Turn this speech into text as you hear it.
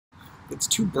It's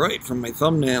too bright from my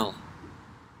thumbnail.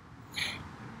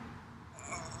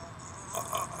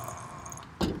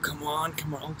 Come on,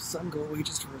 come on. Oh, sun, go away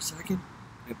just for a second.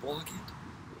 Can I block it?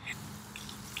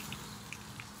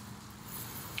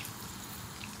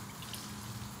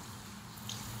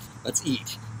 Let's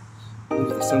eat. Ooh,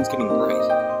 the sun's getting bright.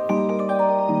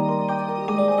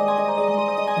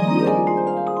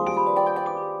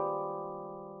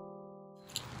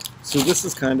 So this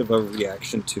is kind of a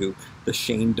reaction to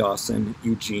the Dawson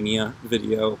Eugenia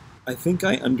video. I think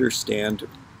I understand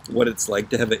what it's like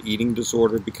to have an eating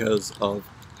disorder because of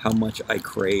how much I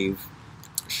crave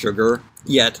sugar.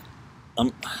 Yet,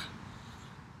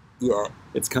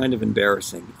 it's kind of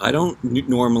embarrassing. I don't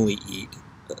normally eat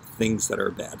things that are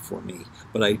bad for me,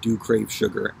 but I do crave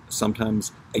sugar.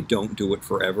 Sometimes I don't do it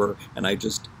forever, and I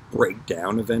just break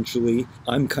down eventually.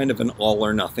 I'm kind of an all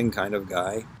or nothing kind of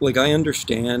guy. Like, I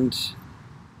understand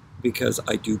because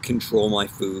I do control my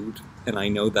food, and I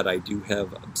know that I do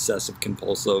have obsessive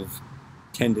compulsive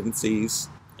tendencies,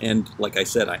 and like I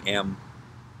said, I am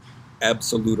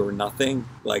absolute or nothing.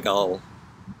 Like, I'll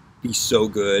be so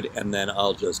good and then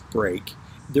I'll just break.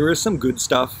 There is some good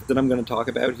stuff that I'm going to talk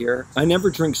about here. I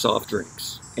never drink soft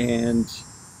drinks, and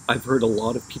I've heard a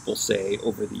lot of people say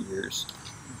over the years,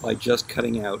 by just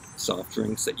cutting out soft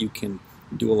drinks, that you can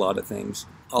do a lot of things.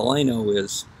 All I know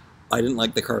is I didn't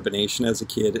like the carbonation as a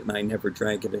kid, and I never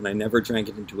drank it, and I never drank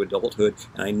it into adulthood,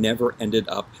 and I never ended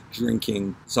up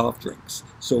drinking soft drinks.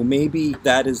 So maybe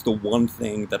that is the one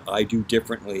thing that I do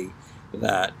differently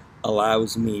that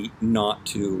allows me not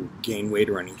to gain weight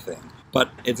or anything. But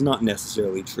it's not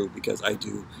necessarily true, because I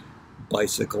do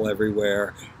bicycle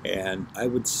everywhere, and I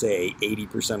would say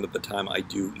 80% of the time I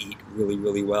do eat really,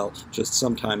 really well. Just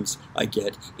sometimes I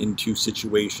get into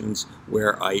situations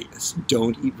where I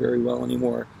don't eat very well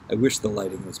anymore. I wish the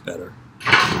lighting was better.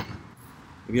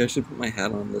 Maybe I should put my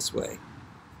hat on this way.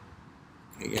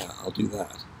 Okay, yeah, I'll do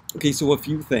that. Okay, so a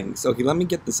few things. Okay, let me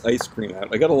get this ice cream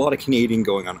out. I got a lot of Canadian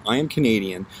going on. I am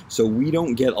Canadian, so we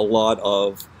don't get a lot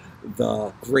of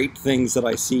the great things that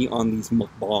I see on these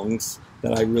mukbangs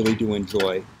that I really do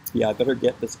enjoy. Yeah, I better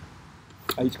get this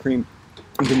ice cream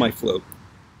into my float.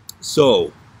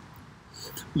 So,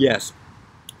 yes,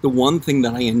 the one thing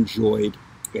that I enjoyed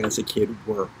as a kid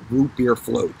were root beer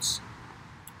floats.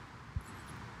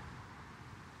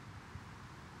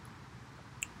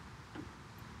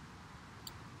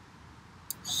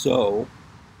 So,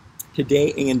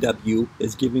 today A&W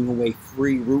is giving away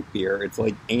free root beer. It's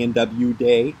like A&W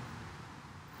Day.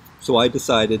 So I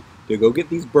decided to go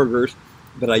get these burgers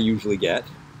that I usually get.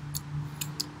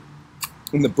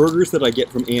 And the burgers that I get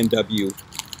from A&W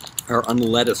are on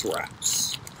lettuce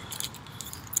wraps.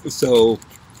 So,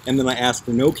 and then I asked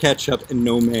for no ketchup and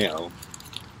no mayo.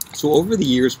 So over the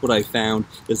years, what I found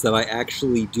is that I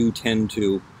actually do tend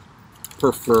to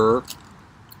prefer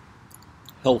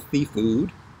healthy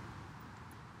food.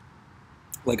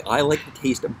 Like, I like the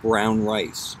taste of brown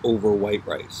rice over white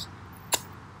rice.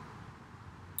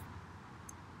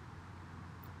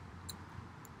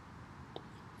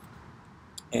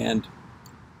 And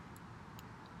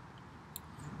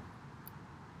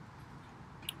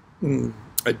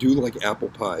I do like apple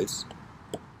pies.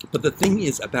 But the thing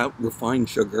is about refined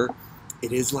sugar,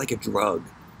 it is like a drug.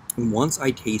 And once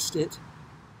I taste it,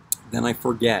 then I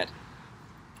forget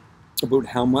about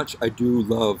how much I do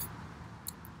love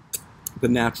the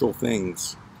natural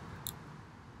things,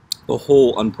 the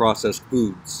whole unprocessed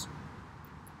foods.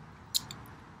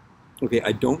 Okay,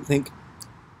 I don't think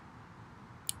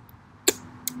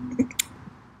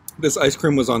this ice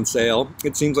cream was on sale.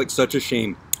 It seems like such a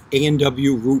shame.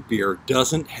 A&W Root Beer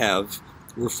doesn't have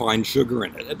refined sugar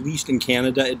in it. At least in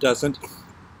Canada it doesn't.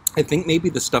 I think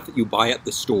maybe the stuff that you buy at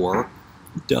the store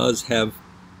does have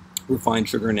refined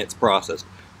sugar in it. It's processed.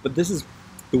 But this is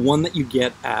the one that you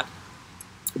get at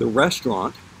the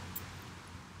restaurant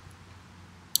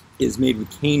is made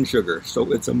with cane sugar.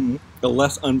 So it's a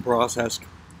less unprocessed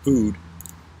food,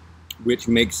 which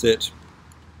makes it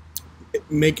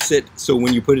so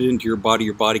when you put it into your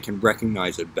body can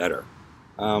recognize it better.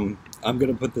 I'm going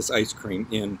to put this ice cream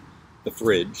in the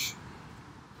fridge.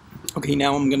 Okay,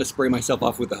 now I'm going to spray myself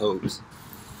off with the hose.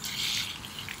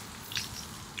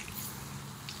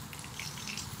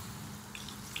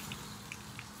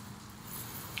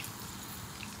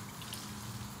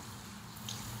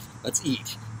 Let's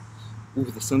eat. Ooh,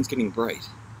 the sun's getting bright.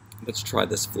 Let's try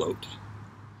this float.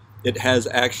 It has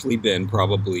actually been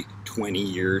probably 20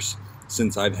 years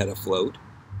since I've had a float.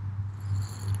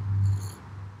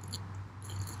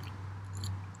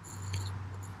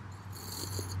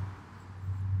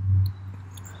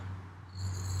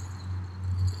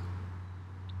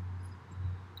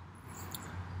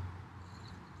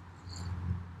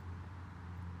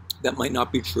 That might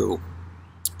not be true.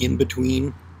 In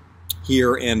between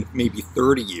here and maybe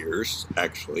 30 years,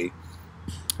 actually,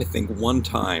 I think one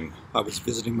time I was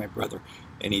visiting my brother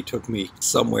and he took me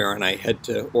somewhere and I had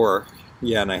to,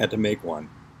 and I had to make one.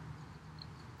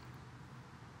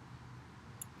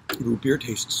 Root beer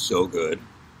tastes so good.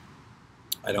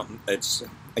 I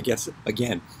guess,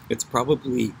 again, it's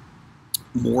probably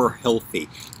more healthy.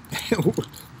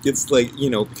 It's like, you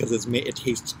know, because it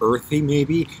tastes earthy,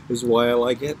 maybe, is why I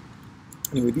like it.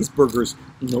 Anyway, these burgers,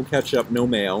 no ketchup, no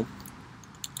mayo.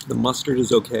 The mustard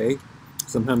is okay.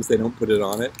 Sometimes they don't put it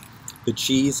on it. The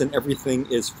cheese and everything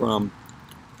is from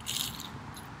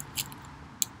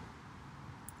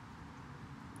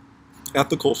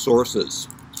ethical sources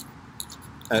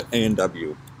at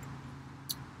A&W.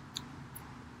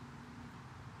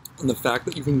 And the fact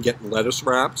that you can get lettuce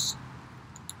wraps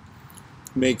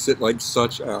makes it like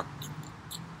such a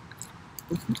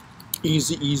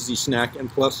easy snack. And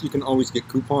plus, you can always get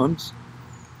coupons.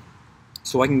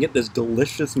 So I can get this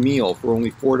delicious meal for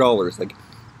only $4, like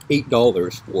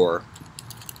 $8 for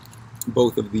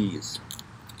both of these.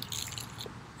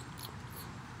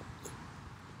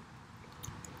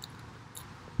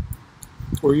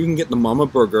 Or you can get the Mama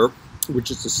Burger,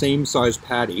 which is the same size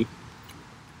patty,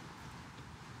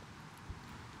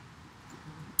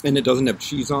 and it doesn't have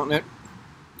cheese on it,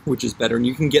 which is better. And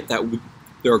you can get that.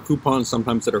 There are coupons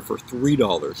sometimes that are for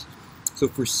 $3. So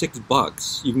for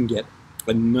 $6, you can get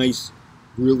a nice,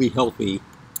 really healthy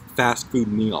fast food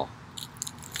meal.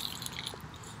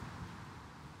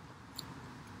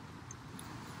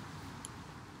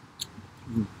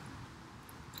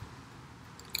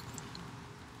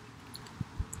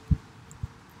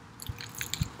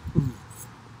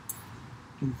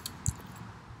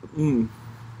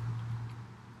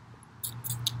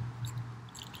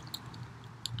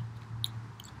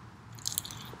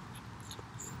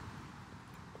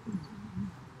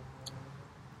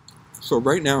 So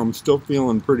right now I'm still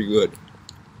feeling pretty good.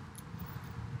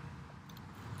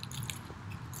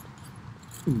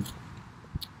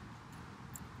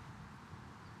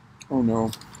 Oh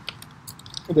no.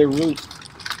 They're really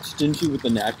stingy with the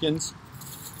napkins,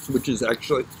 which is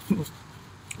actually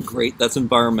great. That's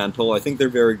environmental. I think they're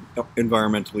very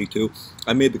environmentally too.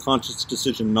 I made the conscious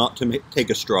decision not to take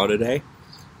a straw today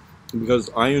because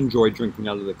I enjoy drinking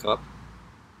out of the cup.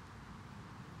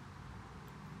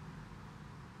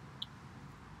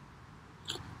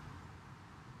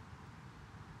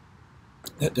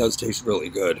 That does taste really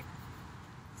good.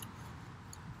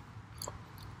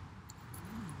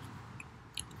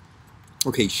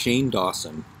 Okay, Shane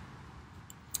Dawson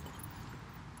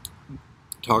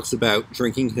talks about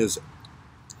drinking his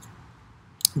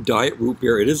diet root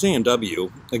beer. It is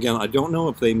A&W. Again, I don't know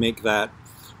if they make that.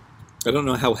 I don't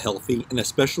know how healthy, and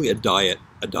especially a diet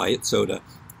soda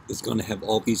is going to have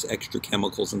all these extra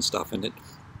chemicals and stuff in it.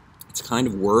 It's kind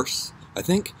of worse. I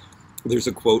think there's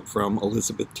a quote from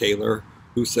Elizabeth Taylor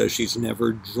who says she's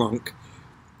never drunk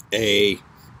a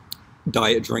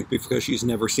diet drink because she's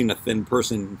never seen a thin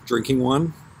person drinking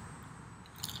one.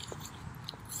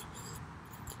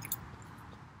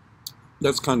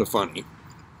 That's kind of funny.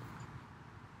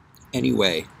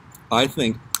 Anyway, I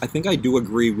think I do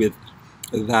agree with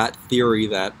that theory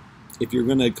that if you're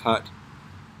going to cut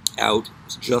out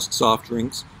just soft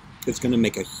drinks, it's going to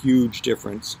make a huge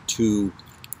difference to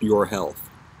your health.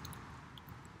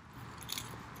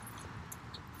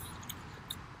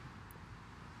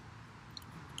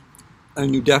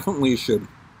 And you definitely should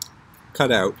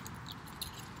cut out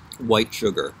white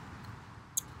sugar,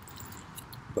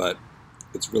 but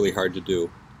it's really hard to do.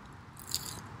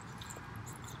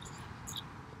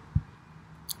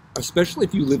 Especially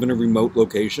if you live in a remote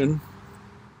location,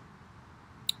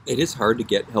 it is hard to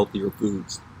get healthier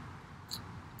foods.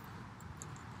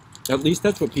 At least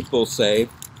that's what people say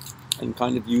and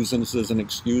kind of use this as an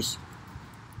excuse.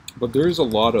 But there is a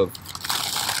lot of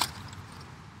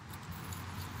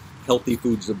healthy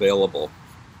foods available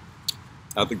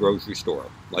at the grocery store,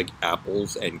 like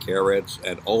apples and carrots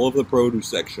and all of the produce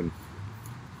section.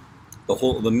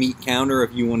 The meat counter,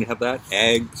 if you want to have that,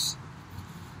 eggs,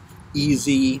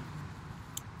 easy,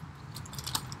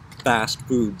 fast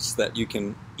foods that you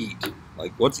can eat.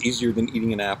 Like, what's easier than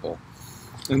eating an apple?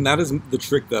 And that is the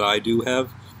trick that I do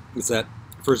have, is that,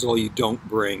 first of all, you don't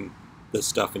bring this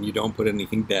stuff and you don't put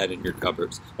anything bad in your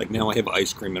cupboards. Like now I have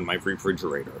ice cream in my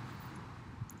refrigerator.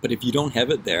 But if you don't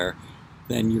have it there,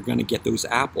 then you're going to get those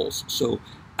apples. So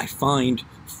I find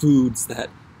foods that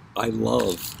I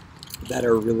love that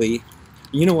are really,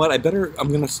 you know what? I'm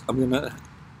gonna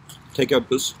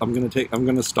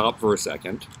stop for a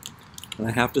second. And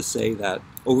I have to say that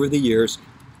over the years,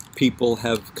 people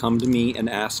have come to me and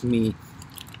asked me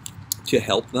to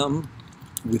help them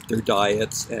with their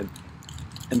diets and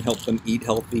help them eat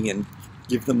healthy and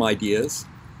give them ideas.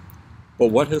 But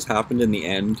what has happened in the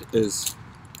end is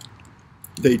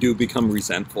they do become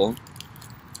resentful,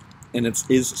 and it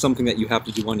is something that you have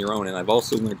to do on your own. And I've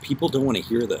also learned people don't want to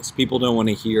hear this. People don't want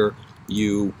to hear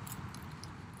you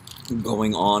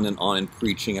going on and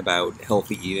preaching about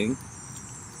healthy eating.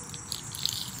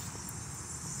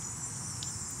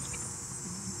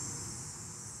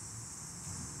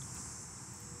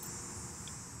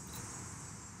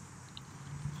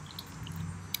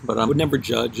 But I would never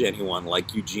judge anyone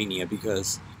like Eugenia,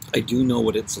 because I do know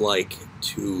what it's like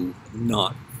to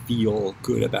not feel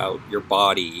good about your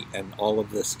body and all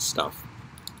of this stuff.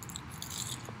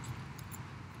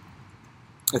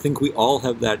 I think we all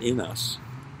have that in us.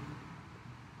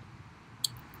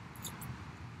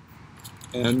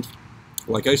 And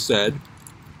like I said,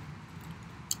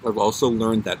 I've also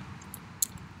learned that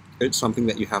it's something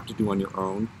that you have to do on your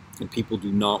own, and people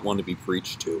do not want to be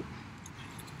preached to.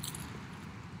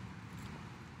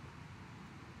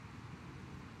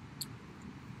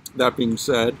 That being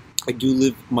said, I do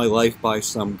live my life by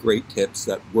some great tips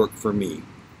that work for me,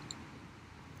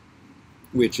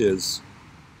 which is,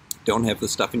 don't have the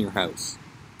stuff in your house.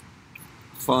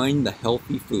 Find the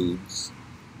healthy foods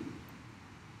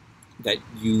that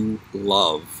you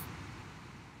love,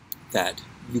 that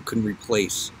you can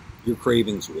replace your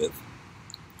cravings with.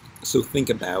 So think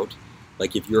about,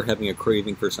 like, if you're having a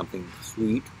craving for something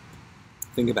sweet,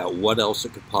 think about what else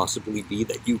it could possibly be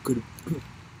that you could...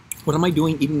 What am I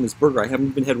doing eating this burger? I haven't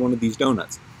even had one of these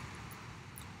donuts.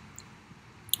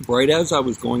 Right as I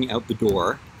was going out the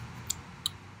door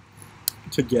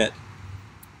to get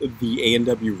the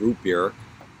A&W Root Beer,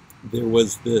 there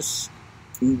was this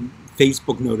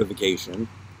Facebook notification.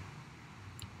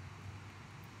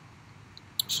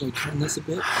 Should I turn this a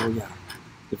bit? Oh yeah,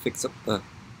 to fix up the...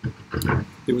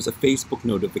 There was a Facebook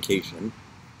notification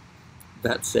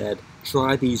that said,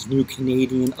 try these new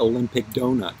Canadian Olympic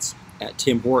donuts at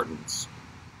Tim Hortons.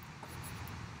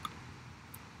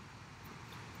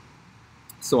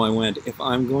 So I went, if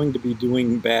I'm going to be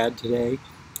doing bad today,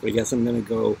 I guess I'm going to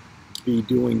go be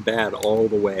doing bad all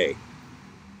the way.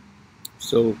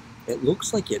 So it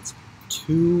looks like it's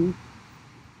 2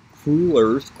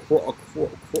 crullers,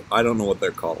 I don't know what they're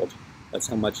called. That's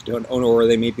how much donut. Oh no, or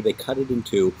maybe they cut it in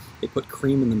 2, they put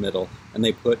cream in the middle, and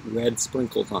they put red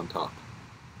sprinkles on top.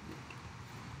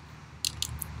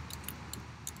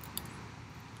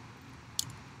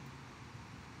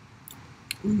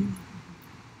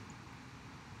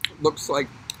 Looks like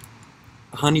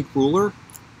honey cruller.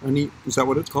 Honey, is that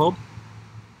what it's called?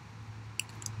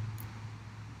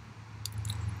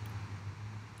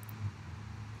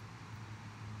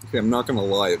 Okay, I'm not gonna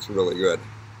lie, it's really good.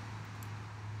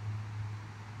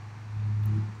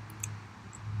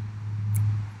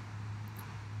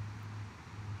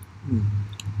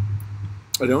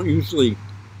 I don't usually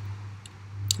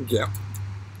get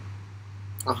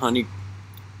a honey,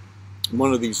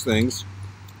 one of these things,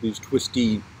 these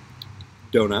twisty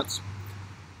donuts.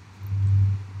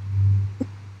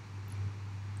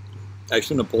 I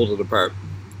shouldn't have pulled it apart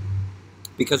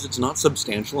because it's not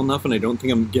substantial enough, and I don't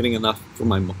think I'm getting enough for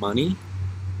my money.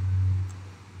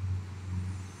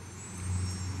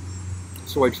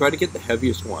 So I try to get the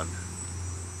heaviest one.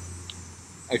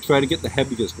 I try to get the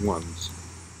heaviest ones.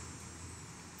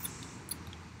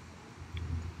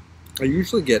 I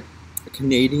usually get a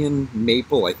Canadian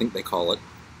maple, I think they call it,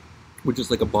 which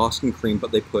is like a Boston cream,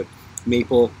 but they put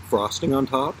maple frosting on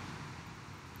top.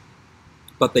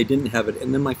 But they didn't have it.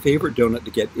 And then my favorite donut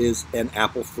to get is an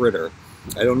apple fritter.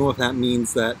 I don't know if that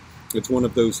means that it's one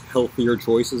of those healthier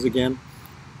choices again,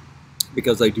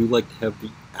 because I do like to have the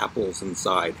apples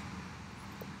inside,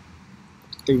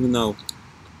 even though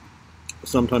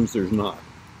sometimes there's not.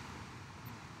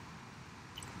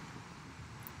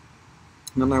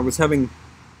 And then I was having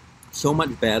so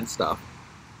much bad stuff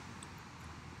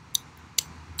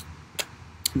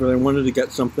but I wanted to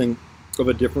get something of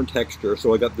a different texture,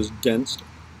 so I got this dense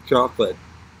chocolate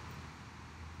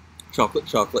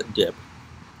dip.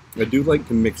 I do like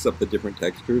to mix up the different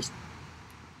textures.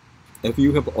 If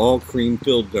you have all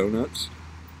cream-filled donuts,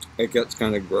 it gets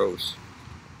kind of gross.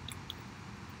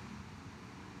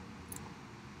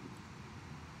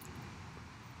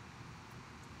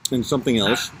 And something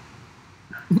else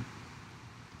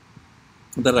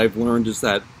that I've learned is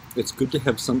that it's good to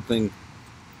have something,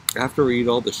 after I eat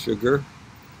all the sugar,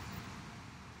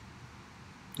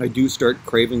 I do start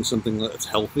craving something that's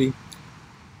healthy,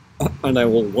 and I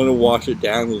will want to wash it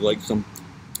down with like some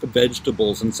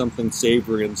vegetables and something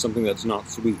savory and something that's not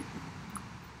sweet.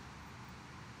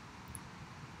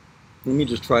 Let me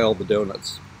just try all the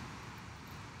donuts.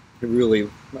 Really,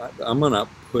 I'm on a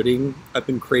pudding. I've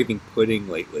been craving pudding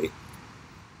lately.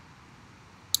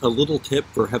 A little tip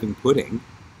for having pudding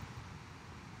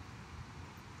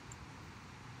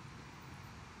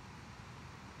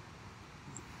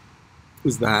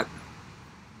is that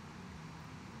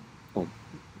oh,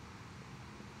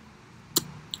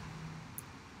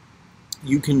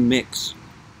 you can mix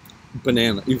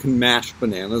you can mash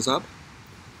bananas up.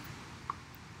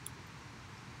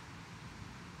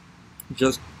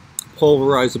 Just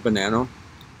pulverize a banana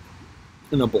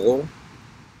in a bowl,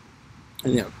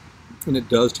 and yeah, and it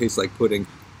does taste like pudding.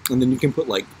 And then you can put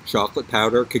like chocolate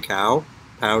powder, cacao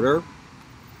powder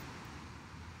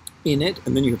in it,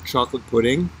 and then you have chocolate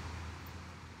pudding.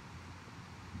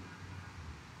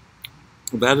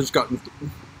 That has gotten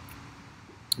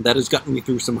me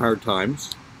through some hard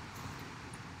times.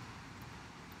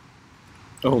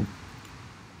 Oh,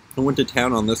 I went to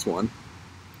town on this one.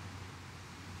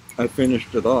 I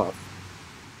finished it off.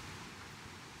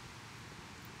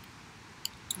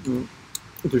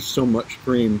 There's so much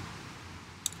cream.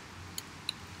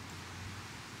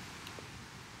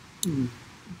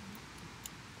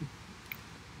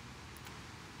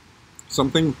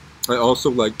 Something I also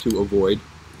like to avoid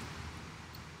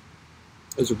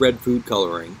is red food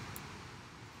coloring.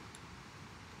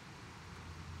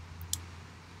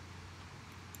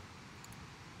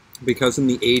 Because in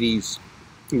the 80s,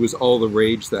 it was all the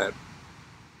rage that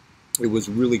it was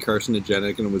really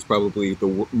carcinogenic, and it was probably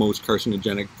the most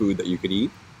carcinogenic food that you could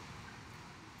eat.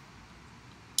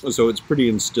 So it's pretty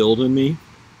instilled in me.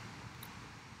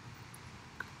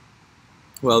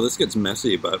 Well, this gets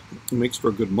messy, but it makes for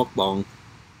a good mukbang.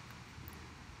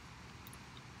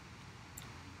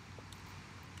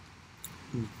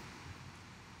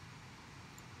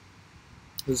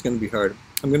 This is going to be hard.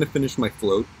 I'm going to finish my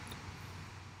float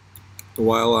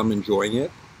while I'm enjoying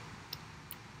it.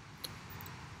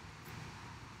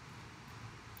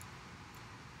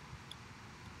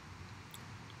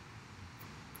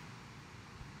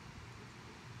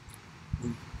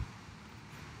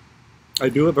 I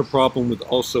do have a problem with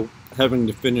also having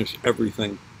to finish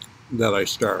everything that I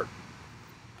start.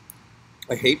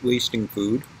 I hate wasting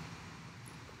food.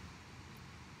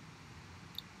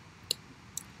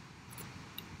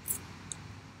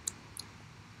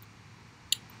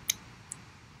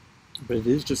 But it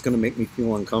is just going to make me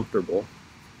feel uncomfortable.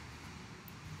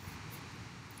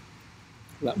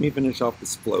 Let me finish off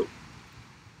this float.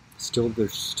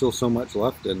 There's still so much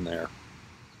left in there.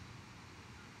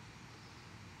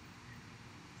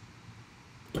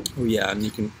 Oh yeah, and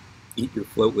you can eat your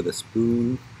float with a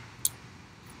spoon.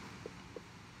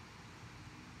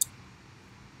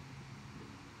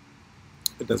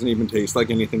 It doesn't even taste like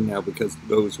anything now because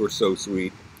those were so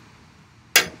sweet.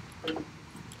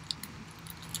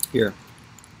 Here.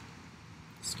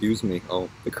 Excuse me. Oh,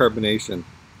 the carbonation.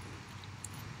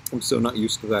 I'm so not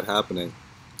used to that happening.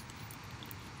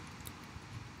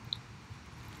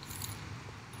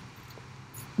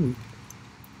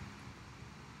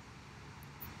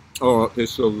 Oh, it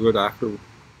tastes so good after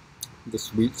the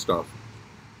sweet stuff.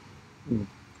 Let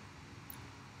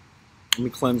me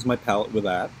cleanse my palate with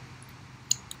that.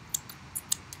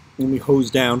 Let me hose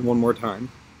down one more time.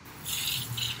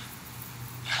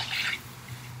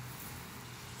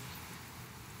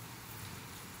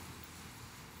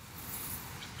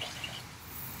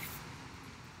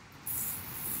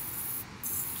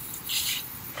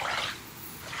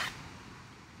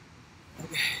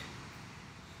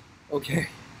 Okay.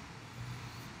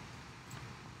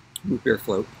 Root beer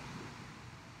float.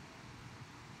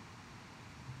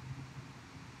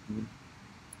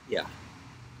 Yeah.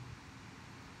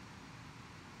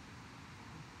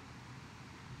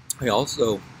 I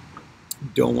also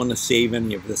don't want to save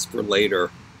any of this for later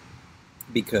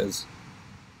because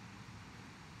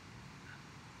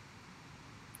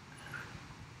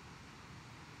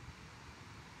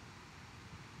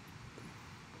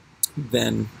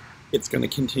then it's going to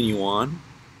continue on.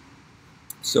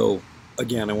 So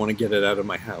again, I want to get it out of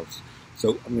my house.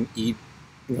 So I'm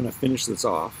going to finish this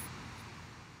off.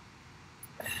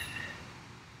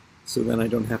 So then I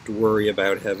don't have to worry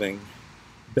about having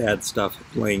bad stuff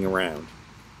laying around.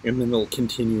 And then it'll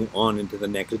continue on into the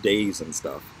next days and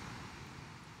stuff.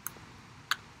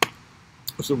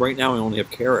 So right now I only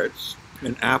have carrots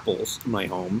and apples in my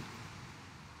home.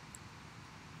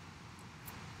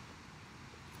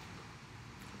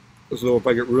 So if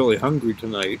I get really hungry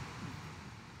tonight,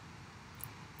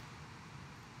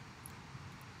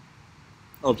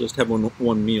 I'll just have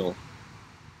one meal.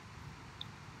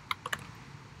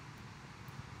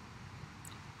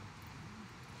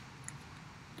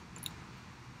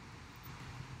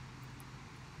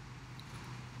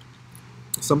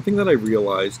 something that I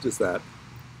realized is that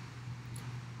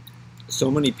so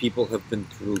many people have been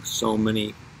through so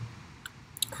many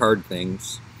hard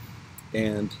things,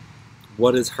 and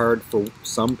what is hard for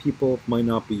some people might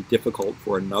not be difficult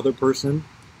for another person.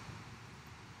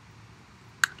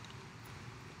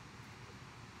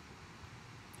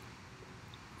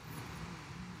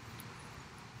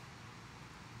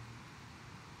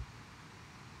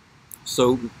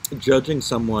 So judging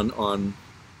someone on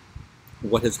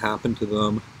what has happened to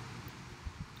them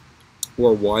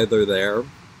or why they're there,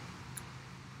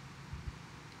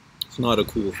 it's not a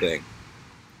cool thing.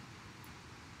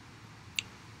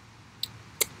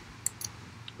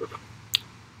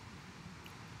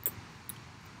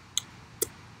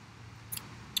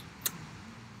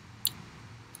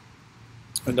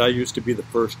 And I used to be the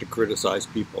first to criticize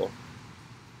people.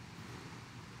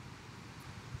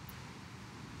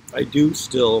 I do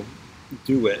still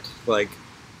do it, like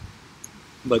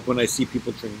when I see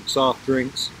people drinking soft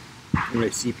drinks, when I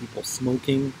see people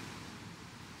smoking,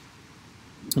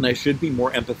 and I should be more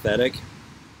empathetic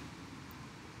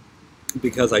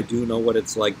because I do know what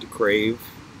it's like to crave.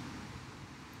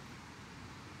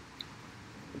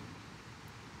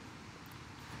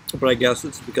 But I guess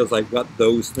it's because I've got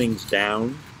those things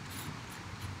down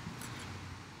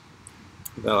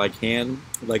that I can,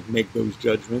 like, make those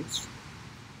judgments.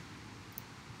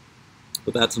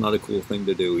 But that's not a cool thing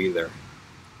to do either.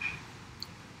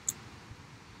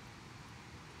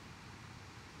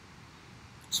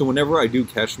 So whenever I do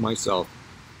catch myself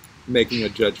making a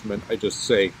judgment, I just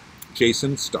say,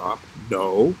 Jason, stop.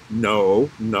 No, no,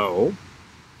 no.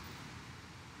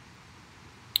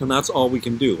 And that's all we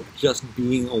can do. Just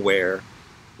being aware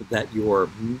that you're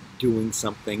doing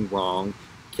something wrong.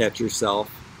 Catch yourself.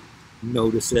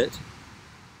 Notice it.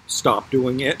 Stop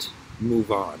doing it.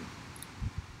 Move on.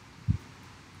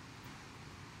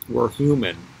 We're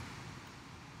human.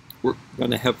 We're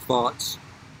going to have thoughts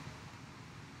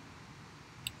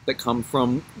that come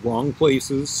from wrong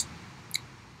places.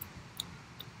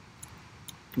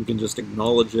 We can just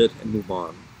acknowledge it and move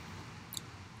on.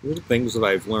 These are things that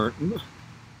I've learned,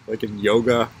 like in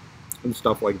yoga and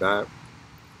stuff like that,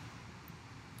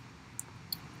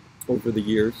 over the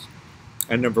years.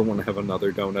 I never want to have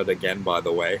another donut again, by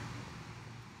the way.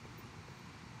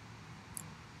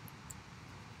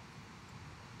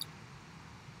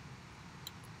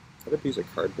 Is that a piece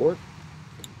of cardboard?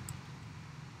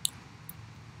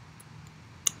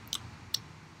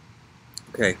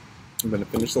 Okay, I'm going to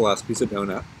finish the last piece of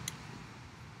donut.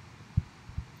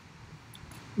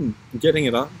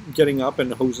 Getting up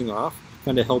and hosing off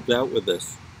kind of helped out with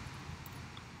this.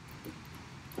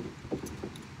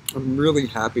 I'm really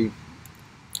happy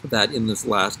that in this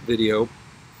last video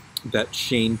that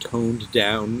Shane toned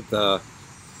down the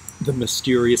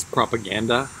mysterious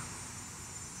propaganda.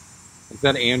 Like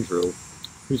that Andrew,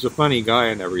 who's a funny guy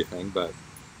and everything, but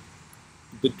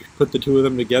put the two of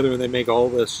them together and they make all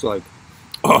this like,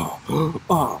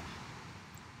 oh.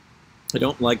 I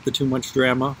don't like the too much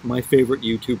drama. My favorite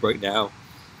YouTube right now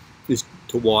is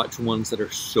to watch ones that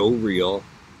are so real,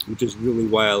 which is really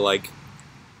why I like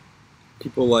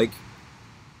people like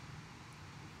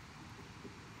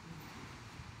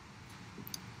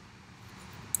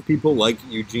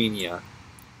Eugenia.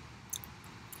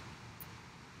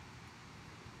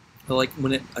 I like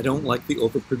when I don't like the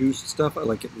overproduced stuff. I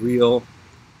like it real.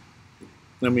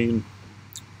 I mean,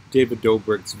 David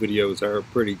Dobrik's videos are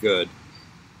pretty good.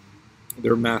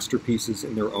 They're masterpieces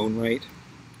in their own right.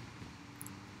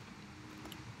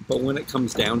 But when it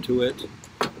comes down to it,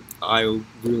 I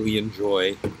really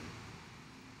enjoy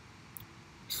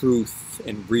truth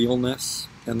and realness,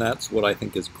 and that's what I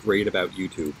think is great about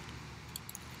YouTube.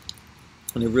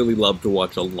 And I really love to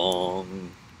watch a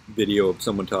long video of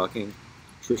someone talking.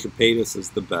 Trisha Paytas is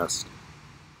the best.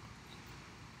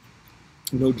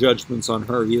 No judgments on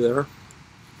her either.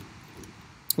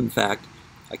 In fact,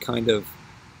 I kind of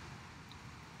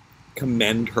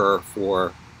commend her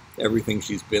for everything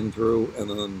she's been through, and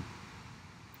then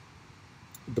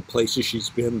the places she's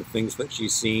been, the things that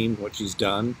she's seen, what she's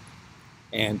done,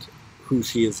 and who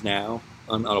she is now,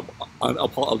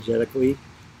 unapologetically.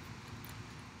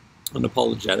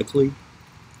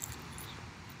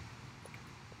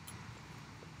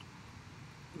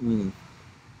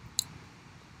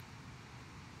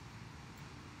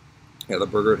 Yeah, the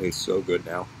burger tastes so good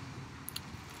now.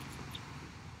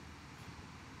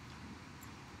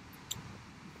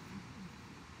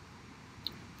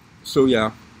 So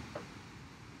yeah,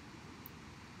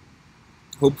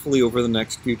 hopefully over the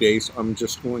next few days I'm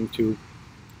just going to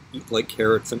eat like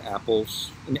carrots and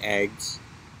apples and eggs.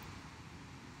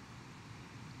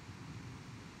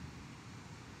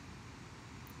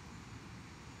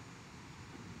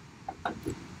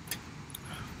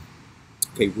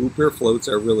 Okay, root beer floats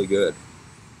are really good.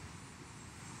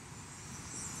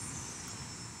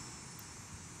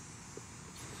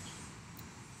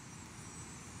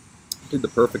 Did the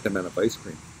perfect amount of ice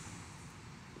cream.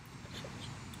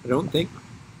 I don't think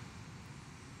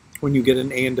when you get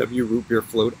an A&W root beer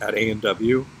float at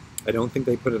A&W, I don't think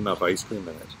they put enough ice cream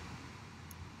in it.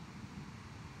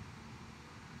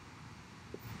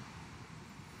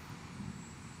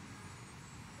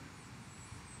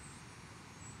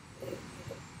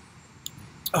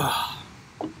 Ah.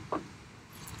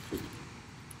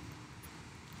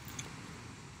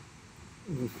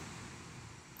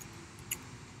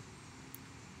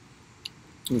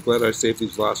 I'm glad I saved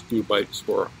these last few bites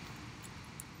for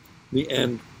the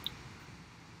end.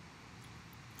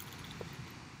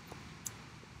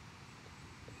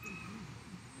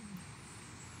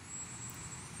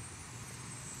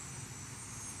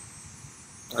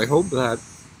 I hope that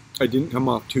I didn't come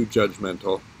off too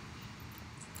judgmental,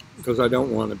 because I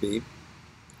don't want to be.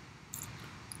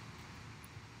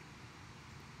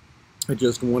 I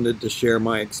just wanted to share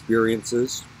my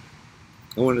experiences.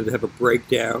 I wanted to have a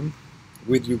breakdown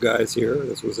with you guys here.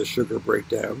 This was a sugar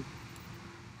breakdown.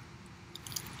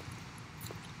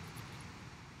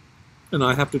 And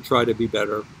I have to try to be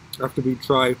better. I have to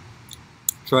try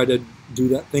to do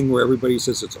that thing where everybody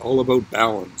says it's all about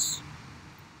balance.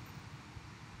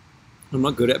 I'm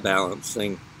not good at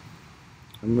balancing.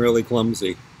 I'm really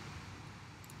clumsy.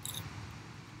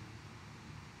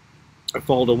 I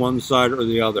fall to one side or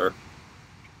the other.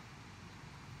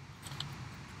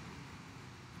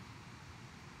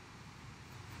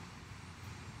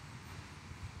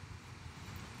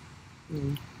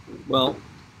 Well,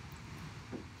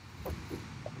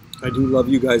 I do love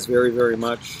you guys very, very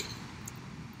much.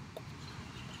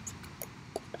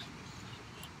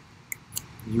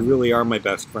 You really are my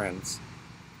best friends.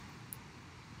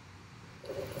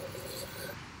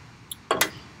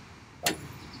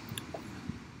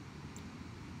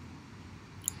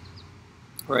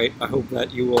 All right, I hope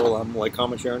that you will like,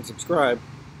 comment, share, and subscribe.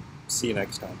 See you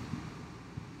next time.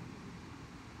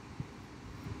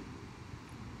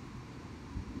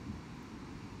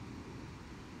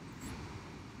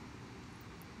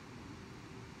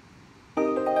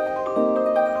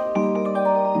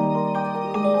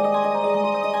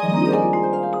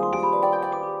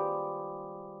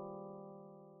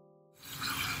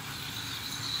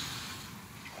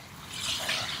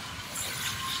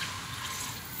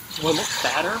 Do I look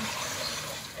fatter?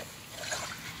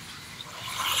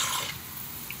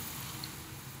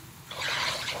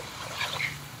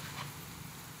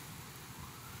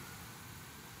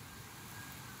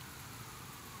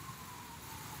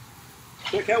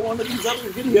 Check out one of these other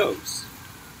videos.